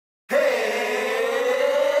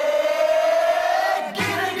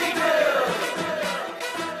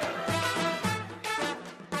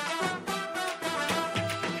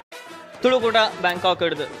TuluKoota Bangkok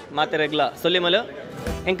ಇಡ್ದು ಮಾತೆರೆಗ್ಲ ಸೊಲ್ಲಿಮಲು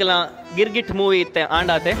ಎಂಕಲ್ನ Girgit movie ಇತ್ತೆ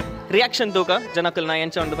ಆಂಡಾತೆ reaction ತೂಕ ಜನಕ್ಕಲ್ನ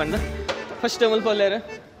ಎಂಚ ಉಂಡು ಬಂದು ಫಸ್ಟ್ ಮುಲ್ಪಲ್ಲೇರು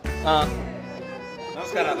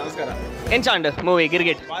ನಮಸ್ಕಾರ ಎಂಚಾಂಡ್ ಮೂವಿ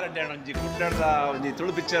ಗಿರ್ಗಿಟ್ ಒಂಜಿ ಕುಡ್ಡದ ಒಂಜಿ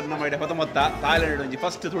ತುಳು ಪಿಕ್ಚರ್ ನಮ್ಮ ಹೊತ್ತ ಮೊತ್ತ ಥಾಯ್ಲೆಂಡ್ ಒಂಜಿ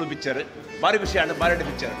ಫಸ್ಟ್ ತುಳು ಪಿಕ್ಚರ್ ಬಾರಿ ಖುಷಿ ಆಂಡ್ ಬಾರಿ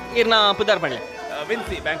ಪಿಕ್ಚರ್ ಇರ್ನ ಪುದಾರ್ ಪಳ್ಳೆ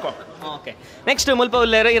ವಿನ್ಸಿ ಬ್ಯಾಂಕಾಕ್ ಓಕೆ ನೆಕ್ಸ್ಟ್ ಮುಲ್ಪ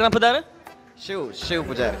ಉಲ್ಲೇರು ಇರ್ನ ಪುದಾರ್ ಶಿವ್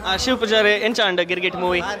ಪೂಜಾರಿ ಶಿವ್ ಪೂಜಾರಿ ಎಂಚಾಂಡ್ ಗಿರ್ಗಿಟ್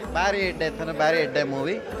ಮೂವಿ ಬಾರಿ ಎಡ್ಡೆ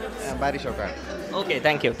ಮೂವಿ ಬಾರಿ ಶೋಕ okay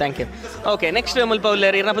thank you okay next ಮುಲ್ಪ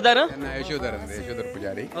ಉಲ್ಲೇರು ಇರ್ನ ಪುದಾರ್ ಯಶೋಧರ್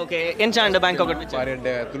ಪೂಜಾರಿ ಓಕೆ ಎಂಚಾಂಡ್ ಬ್ಯಾಂಕಾಕ್ ಬಾರಿ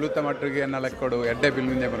ಎಡ್ಡೆ ತುಳುತ ಮಟ್ಟಿಗೆ ನಲಕ್ಕೊಡು ಎಡ್ಡೆ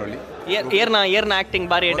ಫಿಲ್ಮಿಂದೆ ಬರೋಳಿ ಏರ್ನ ಆಕ್ಟಿಂಗ್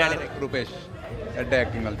ಬಾರಿ ಎಡ್ಡೆ ರೂಪೇಶ್ ಎಡ್ಡೆ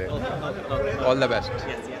ಆಕ್ಟಿಂಗ್ ಅಲ್ದೆ ಆಲ್ ದ ಬೆಸ್ಟ್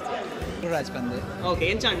ರಾಜ್ ಬಂದು ಓಕೆ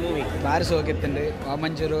ಎಂಚಾಂಡ್ ಮೂವಿ ಬಾರಿ ಸೋಕಿತ್ತಂಡು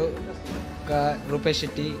ವಾಮಂಜೂರು ರೂಪೇಶ್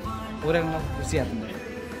ಶೆಟ್ಟಿ ಊರಂಗ ಖುಷಿ ಆತಂದು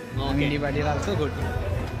ಇಂಡಿ body also good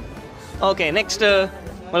okay next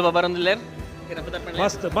ಮುಲ್ಪ ಬರೋದಿಲ್ಲೇರು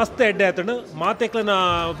ಮಸ್ತ್ ಎಡ್ಡೆ ಆತಂಡು ಮಾತೆಕ್ಲನ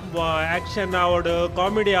action award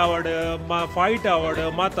comedy award fight award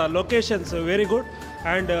ಮಾತ locations very good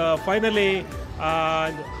and finally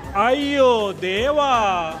ಅಯ್ಯೋ ದೇವಾ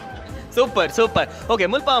ಸೂಪರ್ ಓಕೆ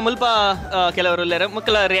ಮುಲ್ಪ ಕೆಲವರು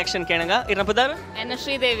ಮಕ್ಕಳ ರಿಯಾಕ್ಷನ್ ಕೇಳಂಗ ಇರ್ನ ಪದಾರ್ ಎನ್ನ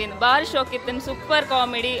ಶ್ರೀದೇವಿನ ಬಾರಿ ಶೋಕ್ ಇತ್ತನು ಸೂಪರ್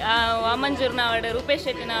ಕಾಮಿಡಿ ವಾಮಂಜೂರ್ನ ಆವಡ್ ರೂಪೇಶ್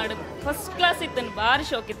ಶೆಟ್ಟಿನ ಆವಡ್ ಫಸ್ಟ್ ಕ್ಲಾಸ್ ಇತ್ತನು ಬಾರಿ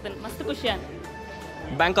ಶೋಕ್ ಇತ್ತನು ಮಸ್ತ್ ಖುಷಿ ಅಂತ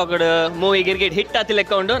ಬ್ಯಾಂಕಾಕ್ ಮೂವಿ ಗಿರ್ಗಿಟ್ ಹಿಟ್ ಆತಿ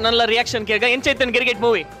ಲೆಕ್ಕ ಉಂಡು ನನ್ನ ರಿಯಾಕ್ಷನ್ ಕೇಳ್ಗ ಎಂಚೈತನ್ ಗಿರ್ಗಿಟ್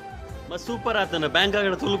ಮೂವಿ ಮಸ್ತ್ ಸೂಪರ್ ಆತನ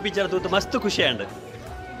ಬ್ಯಾಂಕಾಕ್ ತುಳು ಪಿಕ್ಚರ್ ತೂತು ಮಸ್ತ್ ಖುಷಿ ಆಂಡ್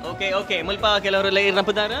ಓಕೆ ಮುಲ್ಪ ಕೆಲವರು ಇರ್ನ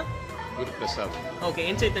ಪದಾರ್ ಗುರುಪ್ರಸಾದ್ ಓಕೆ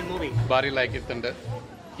ಎಂಚೈತನ್ ಮೂವಿ ಬಾರಿ ಲೈಕ್ ಇತ್ತಂಡ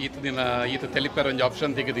ಈತ ತೆಲಿಪರ್ ಒಂದು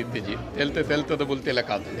option ತೆಗೆದಿತ್ತಿಜಿ ತೆಲ್ತದ ಬುಲ್ತೆಲ್ಲ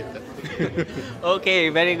ಕಾಲ್ತಿದ್ದ okay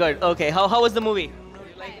very good okay how was the movie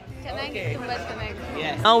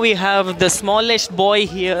Now we have the smallest boy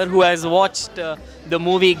here who has watched the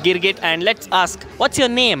movie Girgit, and let's ask, what's your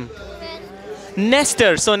name?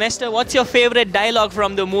 Nestor. So Nestor, what's your favorite dialogue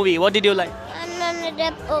from the movie? What did you like? Anand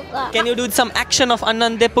Depuga. Can you do some action of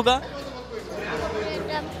Anand Depuga?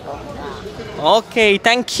 Okay,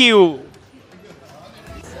 thank you.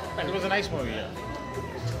 It was a nice movie.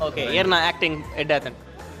 Yeah. Okay, Yerna acting Edathan.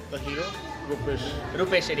 The hero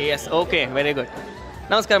Rupesh Shetty, yes. Okay, very good.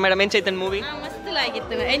 Namaskar madam, enchaitan movie? ಮಸ್ತ್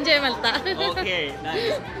ಆಗಿತ್ತು enjoy ಮಾಡ್ತಾ Okay,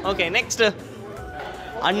 nice. Okay, next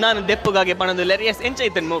Annan Depugage Panadullar. Yes,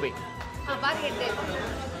 enchaitan movie. ಬಾರಿ ಎಡ್ಡೆ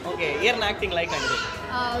Okay, Yerna acting like and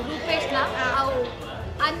Rupesh ನ ಅವು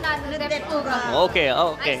ಅನ್ನ ದೆಪ್ಪುಗ Okay.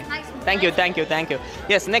 Nice. Thank you.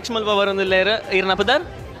 Yes, next mulva varundullar irna padar.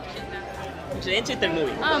 Enchaitan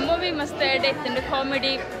movie. Movie ಮಸ್ತ್ Ed ಇತ್ತಂಡು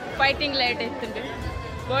comedy fighting light ಇತ್ತಂಡು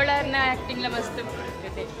ಬೋಳರ್ನ acting ಲ ಮಸ್ತ್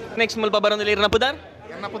Next mulva varundullar irna padar.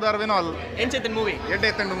 ಎನ್ನಪುದಾರ್ ವಿನೋಲ್ Enchaitan movie. ಎಡ್ಡೆ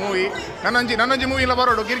ಇತ್ತಂಡು movie ನನ್ನೊಂಜಿ movie ಇಲ್ಲ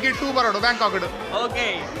ಬರೋಡು Girgit 2 ಬರೋಡು Bangkok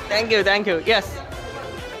Okay, thank you. Yes.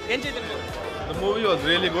 Enchaitan movie. The movie was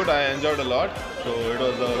really good. I enjoyed a lot. So it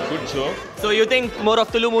was a good show. So you think more of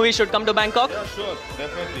Tulu movies should come to Bangkok? Yeah, sure,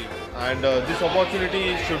 definitely. And this opportunity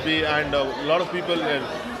should be, and a lot of people,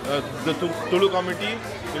 the Tulu committee,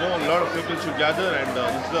 a lot of people should gather, and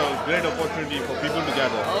this is a great opportunity for people to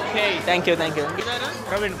gather. Okay, thank you.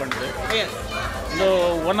 Praveen Pandre. Yes. So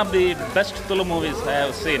one of the best Tulu movies I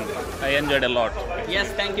have seen. I enjoyed a lot. Yes,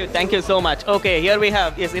 thank you so much. Okay, here we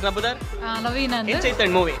have, yes, Irna Budar. Naveen ಅಂದ್ರೆ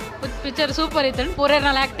Enchaitan movie. Picture super ಇತ್ತಂಡು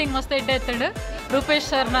ಪೂರೇರ್ನ acting ಮಸ್ತ್ ಎಡ್ಡೆ ಇತ್ತಂಡು ರೂಪೇಶ್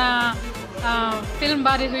ಸರ್ನ film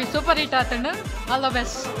ಬಾರಿ super hit ಆತಂಡು all the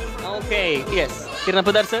best Okay, yes. Irna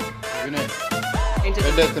Budar sir. Vinay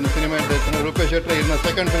ಎಡ್ಡೆ ಇತ್ತನು cinema ಎಡ್ಡೆ ಇತ್ತನು ರೂಪೇಶ್ ಶೆಟ್ಟಿ ಇನ್ನ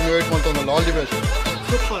second film wait ಮಾಡ್ತಾನಲ್ಲ all the best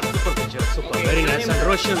super picture super very nice and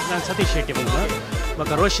Roshan Satish Shetty ಬಂದ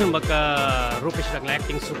ಬಕ್ಕ ರೋಷನ್ ಬಕ್ಕ Rupesh ದಾಗ್ಲ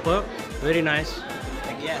acting super very nice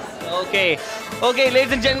Yes. Okay,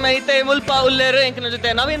 ladies and gentlemen, itte mulpa ulleru enkna jote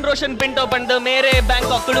Naveen Roshan pinto pandu mere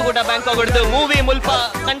Bangkok TuluKoota Bangkok uddu movie mulpa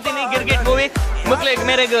continue Girgit movie mukle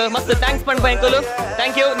mereg mast thanks pand bankulu.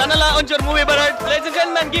 Thank you. Nanala onchur movie barad. Ladies and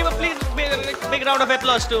gentlemen, give a please big round of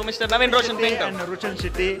applause to Mr. Naveen Roshan pinto. and Roshan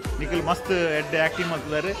Shetty Nikhil ಮಸ್ತ್ ಎಡ್ಡೆ acting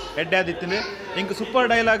ಮಾಡ್ತಿದ್ದಾರೆ ಎಡ್ಡೆ ಆದಿತ್ತಿನ ಇಂಕ super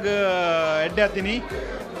dialogue ಎಡ್ಡೆ ಆತೀನಿ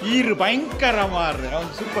ಈರು ಭಯಂಕರ ಮಾರ್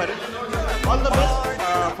ಅವ್ನು super all the best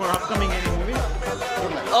for upcoming any movie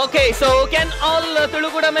Okay, so can all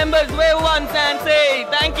TuluKoota members wave once and say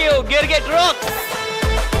thank you, Girgit rocks.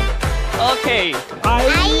 Okay.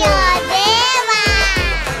 ಅಯ್ಯೋ